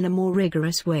tested in a more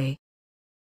rigorous way.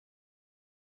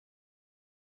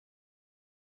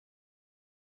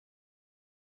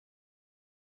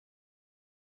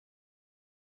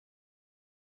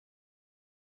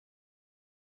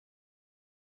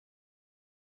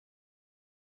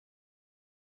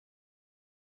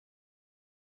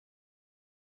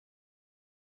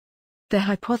 The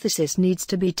hypothesis needs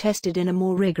to be tested in a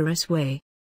more rigorous way.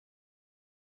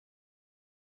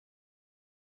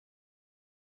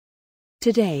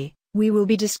 Today, we will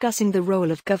be discussing the role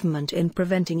of government in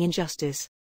preventing injustice.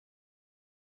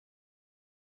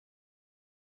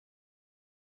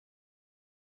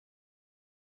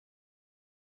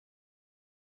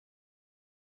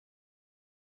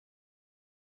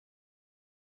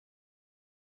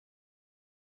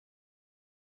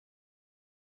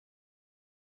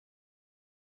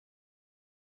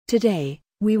 Today,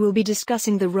 we will be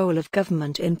discussing the role of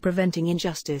government in preventing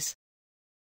injustice.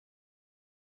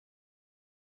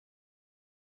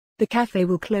 The cafe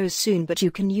will close soon, but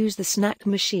you can use the snack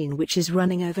machine which is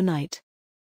running overnight.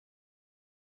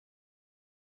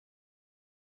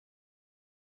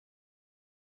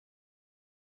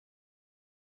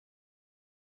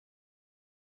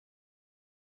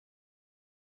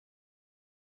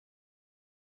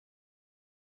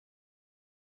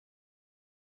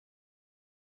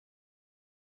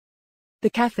 The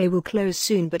cafe will close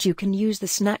soon, but you can use the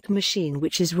snack machine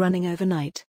which is running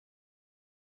overnight.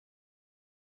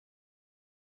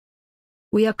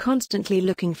 We are constantly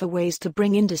looking for ways to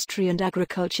bring industry and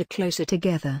agriculture closer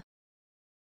together.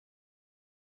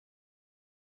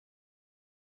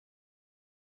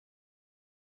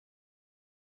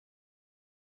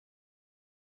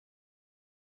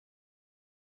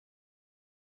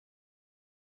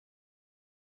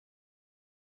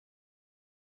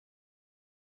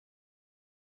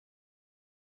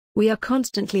 We are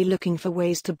constantly looking for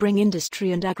ways to bring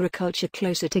industry and agriculture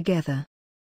closer together.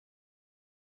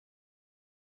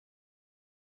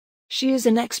 She is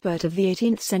an expert of the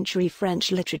 18th century French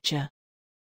literature.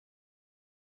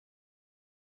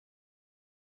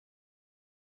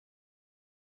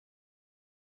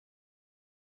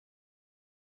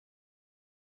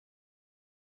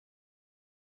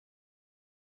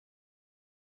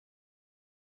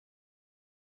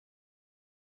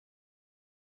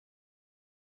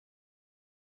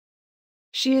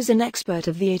 She is an expert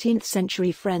of the 18th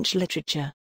century French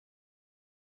literature.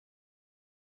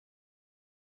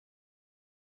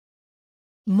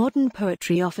 Modern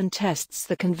poetry often tests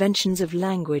the conventions of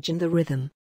language and the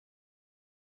rhythm.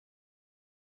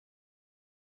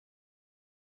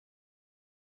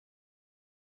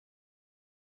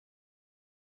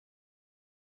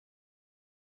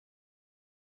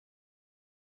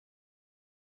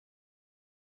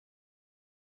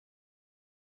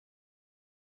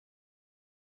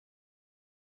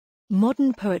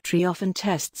 Modern poetry often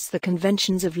tests the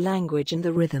conventions of language and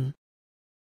the rhythm.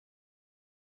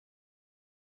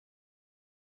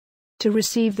 To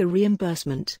receive the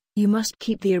reimbursement, you must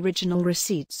keep the original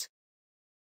receipts.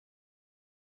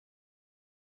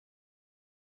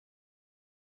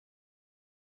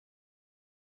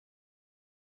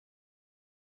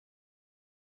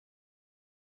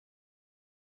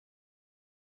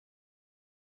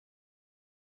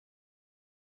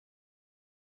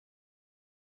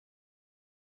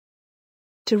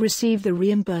 To receive the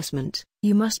reimbursement,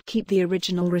 you must keep the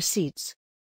original receipts.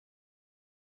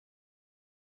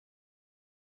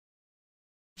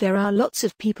 There are lots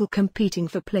of people competing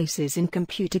for places in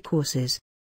computer courses.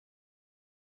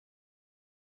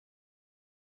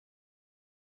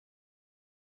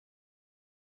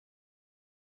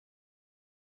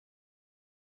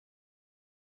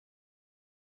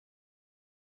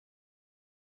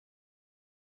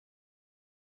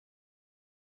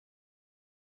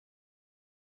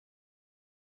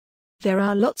 There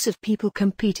are lots of people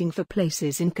competing for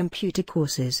places in computer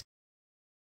courses.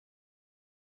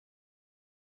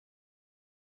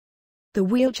 The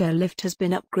wheelchair lift has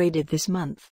been upgraded this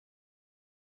month.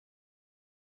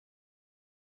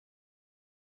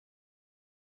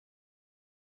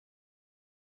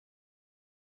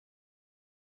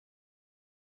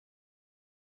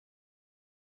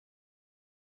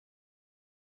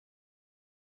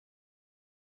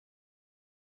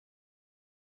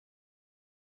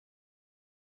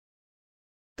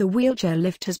 The wheelchair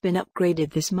lift has been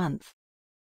upgraded this month.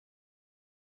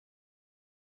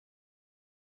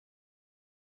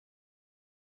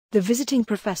 The visiting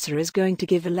professor is going to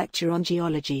give a lecture on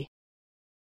geology.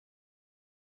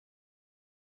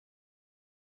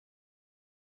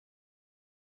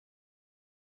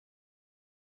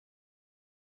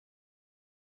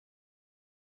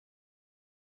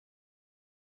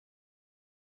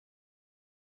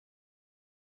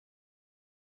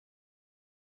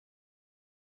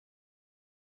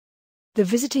 The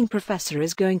visiting professor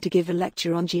is going to give a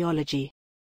lecture on geology.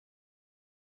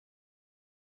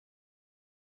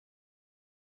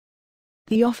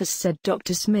 The office said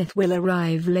Dr. Smith will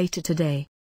arrive later today.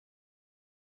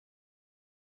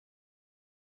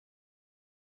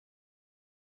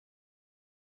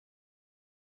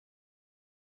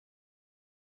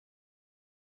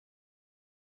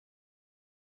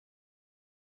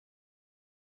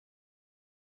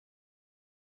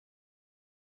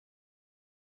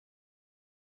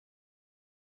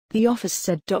 The office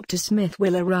said Dr. Smith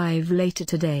will arrive later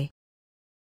today.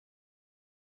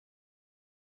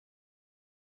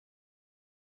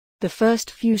 The first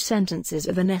few sentences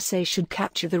of an essay should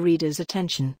capture the reader's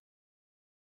attention.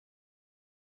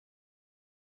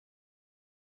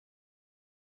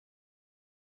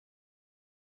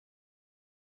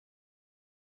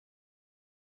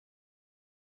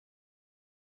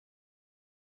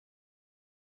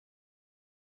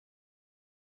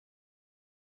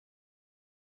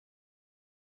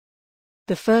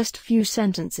 The first few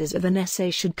sentences of an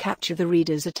essay should capture the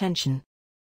reader's attention.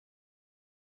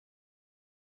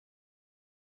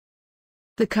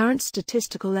 The current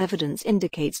statistical evidence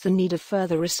indicates the need of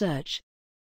further research.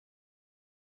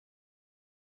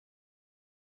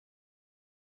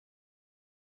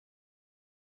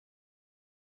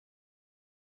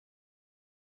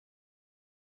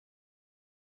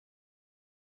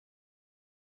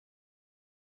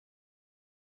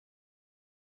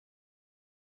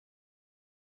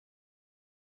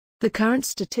 The current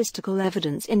statistical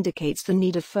evidence indicates the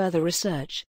need of further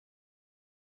research.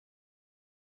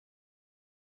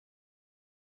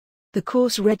 The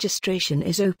course registration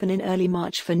is open in early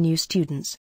March for new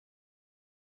students.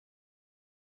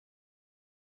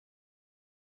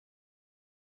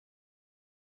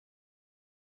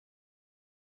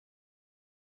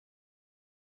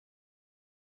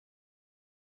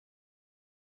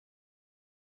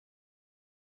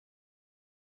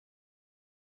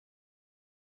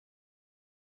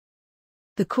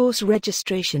 The course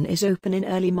registration is open in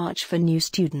early March for new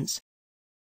students.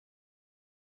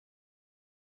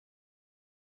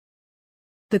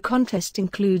 The contest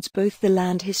includes both the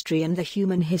land history and the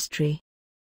human history.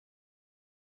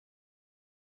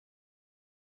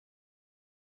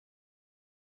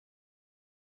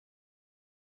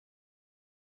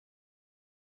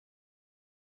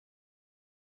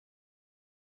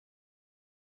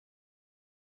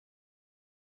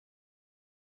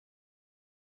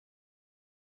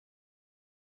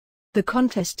 The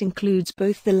contest includes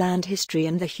both the land history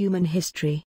and the human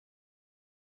history.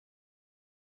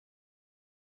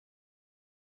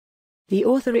 The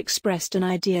author expressed an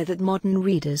idea that modern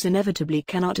readers inevitably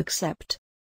cannot accept.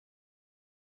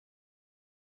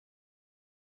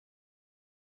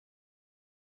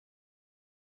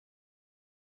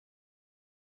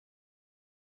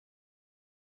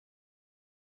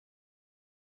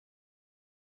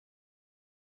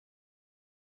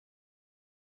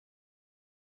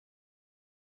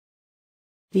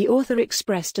 The author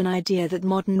expressed an idea that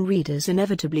modern readers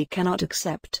inevitably cannot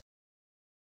accept.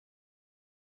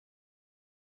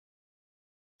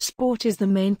 Sport is the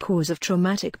main cause of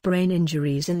traumatic brain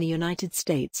injuries in the United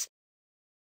States.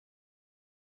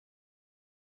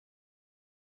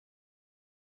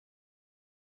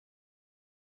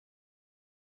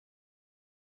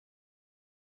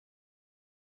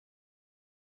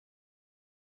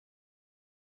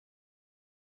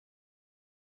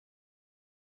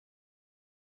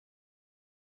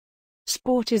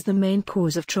 Sport is the main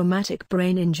cause of traumatic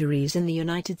brain injuries in the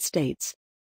United States.